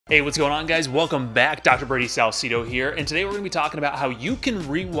Hey, what's going on, guys? Welcome back. Dr. Brady Salcedo here, and today we're going to be talking about how you can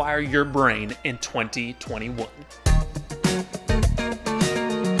rewire your brain in 2021.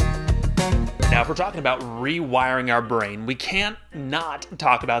 Now, if we're talking about rewiring our brain, we can't not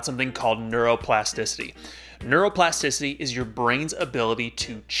talk about something called neuroplasticity. Neuroplasticity is your brain's ability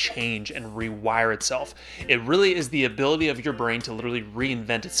to change and rewire itself. It really is the ability of your brain to literally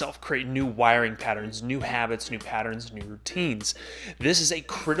reinvent itself, create new wiring patterns, new habits, new patterns, new routines. This is a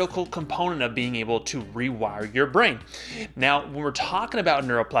critical component of being able to rewire your brain. Now, when we're talking about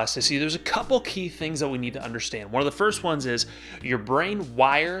neuroplasticity, there's a couple key things that we need to understand. One of the first ones is your brain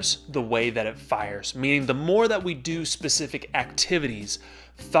wires the way that it fires, meaning the more that we do specific activities,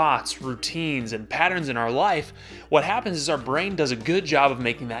 thoughts, routines, and patterns in our life, what happens is our brain does a good job of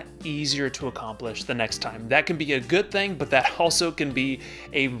making that easier to accomplish the next time. That can be a good thing, but that also can be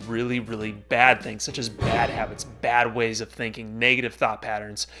a really, really bad thing, such as bad habits, bad ways of thinking, negative thought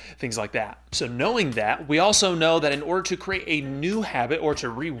patterns, things like that. So knowing that, we also know that in order to create a new habit or to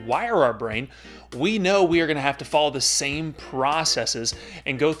rewire our brain, we know we are going to have to follow the same processes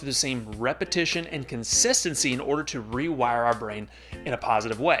and go through the same repetition and consistency in order to rewire our brain in a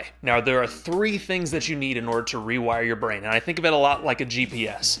positive way. Now, there are three things that you need in order to rewire your brain, and I think of it a lot like a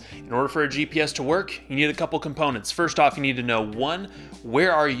GPS. In order for a GPS to work, you need a couple components. First off, you need to know, one,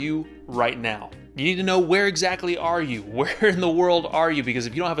 where are you right now? You need to know where exactly are you? Where in the world are you? Because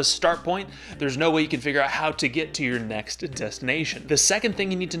if you don't have a start point, there's no way you can figure out how to get to your next destination. The second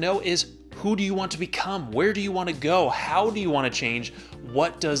thing you need to know is, who do you want to become? Where do you want to go? How do you want to change?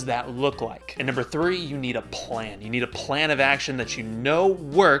 What does that look like? And number three, you need a plan. You need a plan of action that you know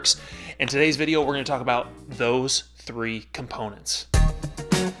works. In today's video, we're going to talk about those three components.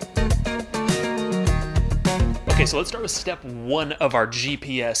 Okay, so let's start with step one of our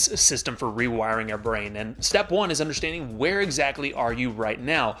GPS system for rewiring our brain. And step one is understanding where exactly are you right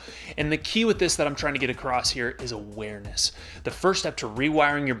now. And the key with this that I'm trying to get across here is awareness. The first step to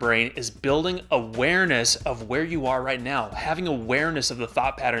rewiring your brain is building awareness of where you are right now, having awareness of the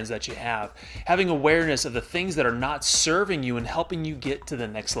thought patterns that you have, having awareness of the things that are not serving you and helping you get to the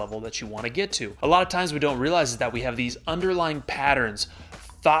next level that you want to get to. A lot of times we don't realize is that we have these underlying patterns,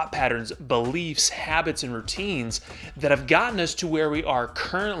 thought patterns, beliefs, habits, and routines that have gotten us to where we are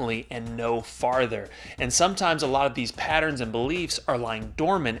currently and no farther. And sometimes a lot of these patterns and beliefs are lying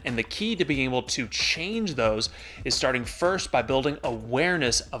dormant, and the key to being able to change those is starting first by building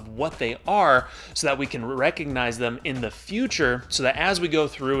awareness of what they are so that we can recognize them in the future, so that as we go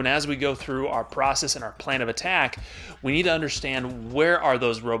through our process and our plan of attack, we need to understand where are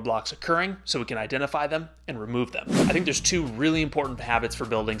those roadblocks occurring so we can identify them and remove them. I think there's two really important habits for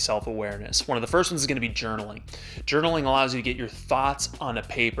building self-awareness. One of the first ones is going to be journaling. Journaling allows you to get your thoughts on a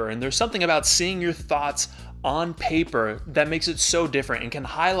paper, and there's something about seeing your thoughts on paper that makes it so different and can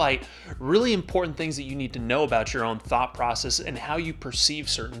highlight really important things that you need to know about your own thought process and how you perceive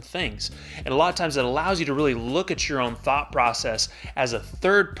certain things. And a lot of times it allows you to really look at your own thought process as a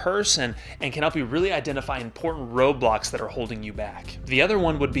third person and can help you really identify important roadblocks that are holding you back. The other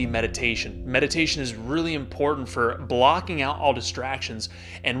one would be meditation. Meditation is really important for blocking out all distractions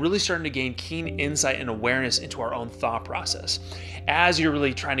and really starting to gain keen insight and awareness into our own thought process. As you're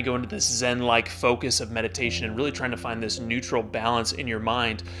really trying to go into this Zen-like focus of meditation and really trying to find this neutral balance in your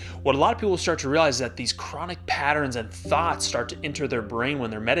mind, what a lot of people start to realize is that these chronic patterns and thoughts start to enter their brain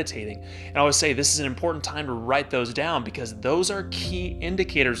when they're meditating. And I always say this is an important time to write those down, because those are key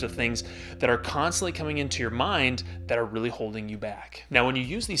indicators of things that are constantly coming into your mind that are really holding you back. Now, when you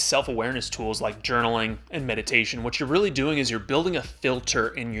use these self-awareness tools like journaling and meditation, what you're really doing is you're building a filter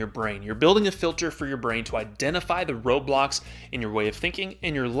in your brain. You're building a filter for your brain to identify the roadblocks in your way of thinking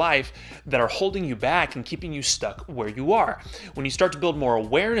in your life that are holding you back and keeping you stuck where you are. When you start to build more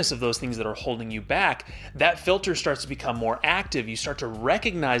awareness of those things that are holding you back, that filter starts to become more active. You start to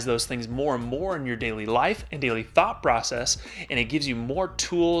recognize those things more and more in your daily life and daily thought process, and it gives you more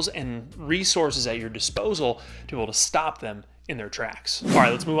tools and resources at your disposal to be able to stop them in their tracks. All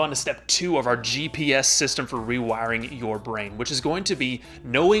right, let's move on to step two of our GPS system for rewiring your brain, which is going to be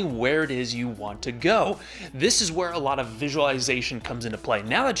knowing where it is you want to go. This is where a lot of visualization comes into play.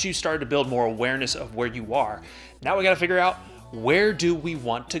 Now that you started to build more awareness of where you are, now we got to figure out, where do we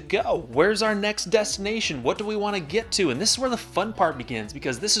want to go? Where's our next destination? What do we want to get to? And this is where the fun part begins,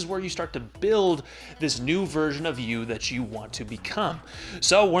 because this is where you start to build this new version of you that you want to become.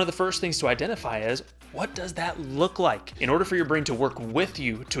 So one of the first things to identify is, what does that look like? In order for your brain to work with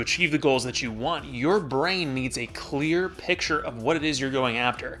you to achieve the goals that you want, your brain needs a clear picture of what it is you're going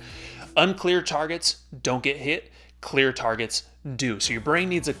after. Unclear targets don't get hit. Clear targets do. So your brain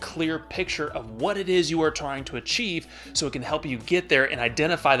needs a clear picture of what it is you are trying to achieve so it can help you get there and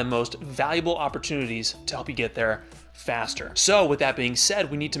identify the most valuable opportunities to help you get there faster. So with that being said,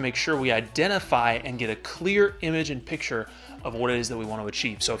 we need to make sure we identify and get a clear image and picture of what it is that we want to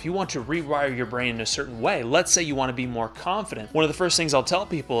achieve. So if you want to rewire your brain in a certain way, let's say you want to be more confident, one of the first things I'll tell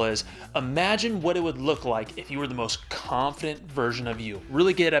people is imagine what it would look like if you were the most confident version of you.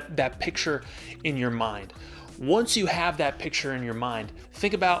 Really get that picture in your mind. Once you have that picture in your mind,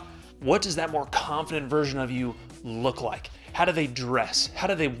 think about what does that more confident version of you look like? How do they dress? How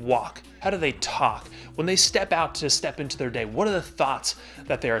do they walk? How do they talk? When they step out to step into their day, what are the thoughts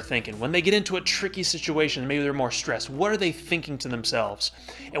that they are thinking? When they get into a tricky situation, maybe they're more stressed, what are they thinking to themselves?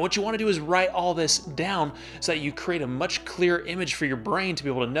 And what you want to do is write all this down so that you create a much clearer image for your brain to be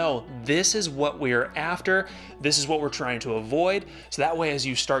able to know this is what we're after, this is what we're trying to avoid. So that way, as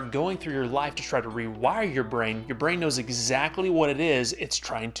you start going through your life to try to rewire your brain knows exactly what it is it's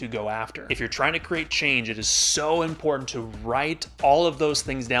trying to go after. If you're trying to create change, it is so important to write all of those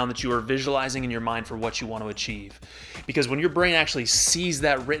things down that you are visualizing in your mind for what you want to achieve. Because when your brain actually sees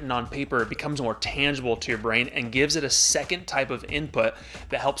that written on paper, it becomes more tangible to your brain and gives it a second type of input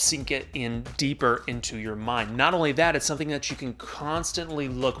that helps sink it in deeper into your mind. Not only that, it's something that you can constantly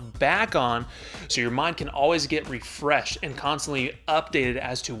look back on so your mind can always get refreshed and constantly updated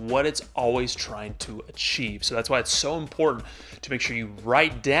as to what it's always trying to achieve. So that's why it's so important to make sure you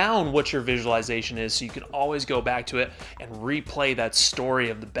write down what your visualization is so you can always go back to it and replay that story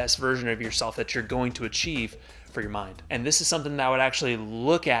of the best version of yourself that you're going to achieve for your mind. And this is something that I would actually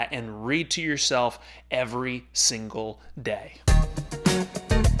look at and read to yourself every single day.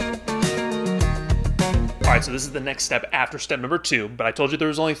 All right, so this is the next step after step number 2, but I told you there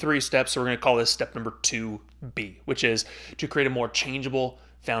was only 3 steps, so we're going to call this step number 2B, which is to create a more changeable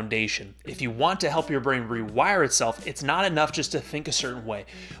foundation. If you want to help your brain rewire itself, it's not enough just to think a certain way.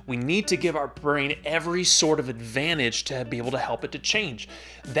 We need to give our brain every sort of advantage to be able to help it to change.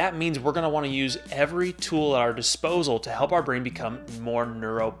 That means we're going to want to use every tool at our disposal to help our brain become more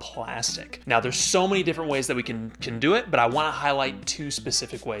neuroplastic. Now, there's so many different ways that we can do it, but I want to highlight 2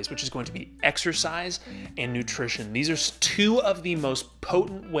 specific ways, which is going to be exercise and nutrition. These are 2 of the most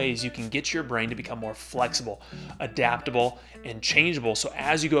potent ways you can get your brain to become more flexible, adaptable, and changeable. So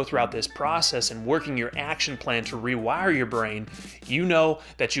as you go throughout this process and working your action plan to rewire your brain, you know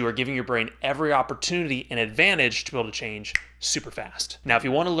that you are giving your brain every opportunity and advantage to be able to change super fast. Now, if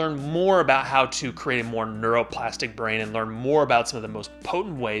you want to learn more about how to create a more neuroplastic brain and learn more about some of the most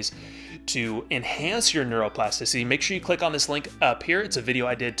potent ways to enhance your neuroplasticity, make sure you click on this link up here. It's a video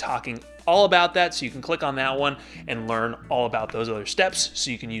I did talking all about that, so you can click on that one and learn all about those other steps so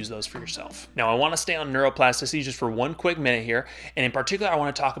you can use those for yourself. Now, I want to stay on neuroplasticity just for one quick minute here, and in particular, I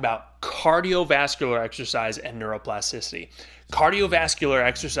want to talk about cardiovascular exercise and neuroplasticity. Cardiovascular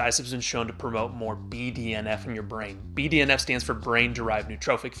exercise has been shown to promote more BDNF in your brain. BDNF stands for brain-derived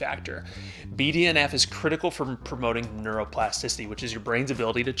neurotrophic factor. BDNF is critical for promoting neuroplasticity, which is your brain's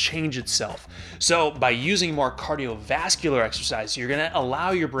ability to change itself. So by using more cardiovascular exercise, you're going to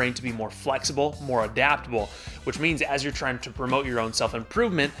allow your brain to be more flexible, more adaptable, which means as you're trying to promote your own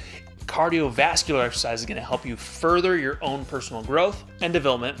self-improvement, cardiovascular exercise is going to help you further your own personal growth and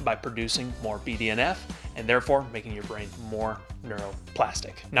development by producing more BDNF and therefore making your brain more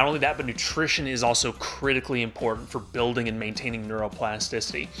neuroplastic. Not only that, but nutrition is also critically important for building and maintaining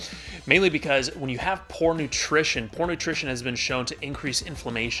neuroplasticity. Mainly because when you have poor nutrition has been shown to increase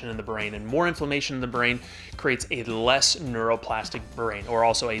inflammation in the brain, and more inflammation in the brain creates a less neuroplastic brain, or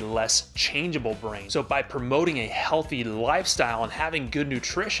also a less changeable brain. So by promoting a healthy lifestyle and having good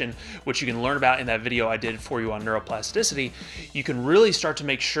nutrition, which you can learn about in that video I did for you on neuroplasticity, you can really start to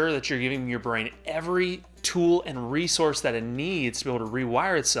make sure that you're giving your brain every tool and resource that it needs to be able to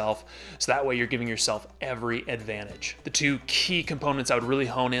rewire itself, so that way you're giving yourself every advantage. The 2 key components I would really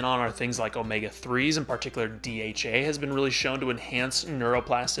hone in on are things like omega-3s, in particular DHA has been really shown to enhance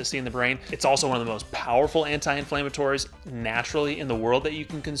neuroplasticity in the brain. It's also one of the most powerful anti-inflammatories naturally in the world that you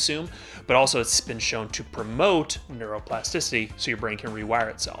can consume, but also it's been shown to promote neuroplasticity so your brain can rewire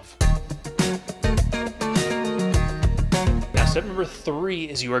itself. Step number 3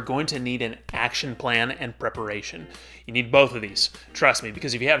 is you are going to need an action plan and preparation. You need both of these, trust me,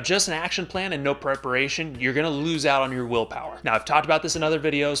 because if you have just an action plan and no preparation, you're going to lose out on your willpower. Now, I've talked about this in other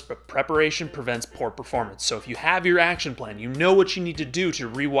videos, but preparation prevents poor performance. So if you have your action plan, you know what you need to do to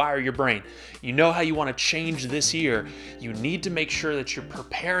rewire your brain, you know how you want to change this year, you need to make sure that you're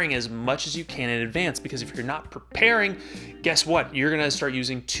preparing as much as you can in advance, because if you're not preparing, guess what? You're going to start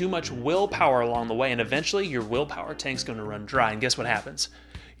using too much willpower along the way, and eventually your willpower tank's going to run dry, and guess what happens?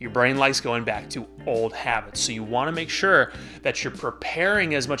 Your brain likes going back to old habits. So you want to make sure that you're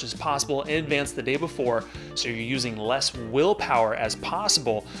preparing as much as possible in advance the day before, so you're using less willpower as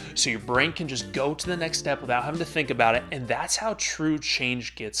possible, so your brain can just go to the next step without having to think about it. And that's how true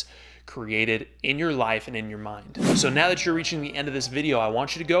change gets created in your life and in your mind. So now that you're reaching the end of this video, I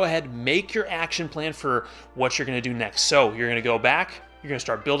want you to go ahead, make your action plan for what you're going to do next. So you're going to go back, you're going to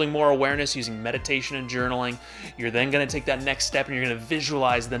start building more awareness using meditation and journaling. You're then going to take that next step and you're going to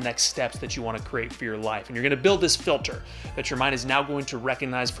visualize the next steps that you want to create for your life. And you're going to build this filter that your mind is now going to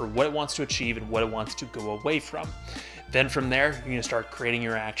recognize for what it wants to achieve and what it wants to go away from. Then from there, you're going to start creating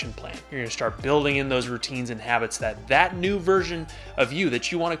your action plan. You're going to start building in those routines and habits that new version of you that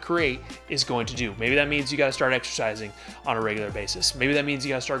you want to create is going to do. Maybe that means you got to start exercising on a regular basis. Maybe that means you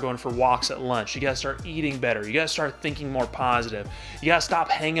got to start going for walks at lunch. You got to start eating better. You got to start thinking more positive. You got to stop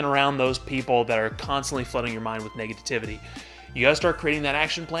hanging around those people that are constantly flooding your mind with negativity. You got to start creating that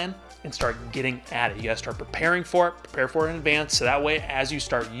action plan and start getting at it. You got to start preparing for it, prepare for it in advance, so that way as you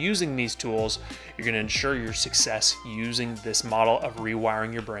start using these tools, you're going to ensure your success using this model of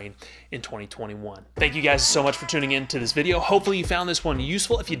rewiring your brain in 2021. Thank you guys so much for tuning in to this video. Hopefully you found this one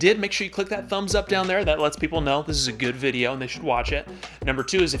useful. If you did, make sure you click that thumbs up down there. That lets people know this is a good video and they should watch it. Number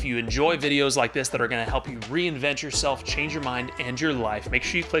two is if you enjoy videos like this that are going to help you reinvent yourself, change your mind and your life, make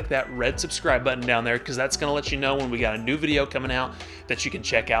sure you click that red subscribe button down there, because that's going to let you know when we got a new video coming out that you can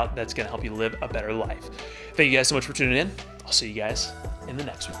check out that's going to help you live a better life. Thank you guys so much for tuning in. I'll see you guys in the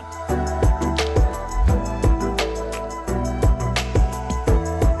next one.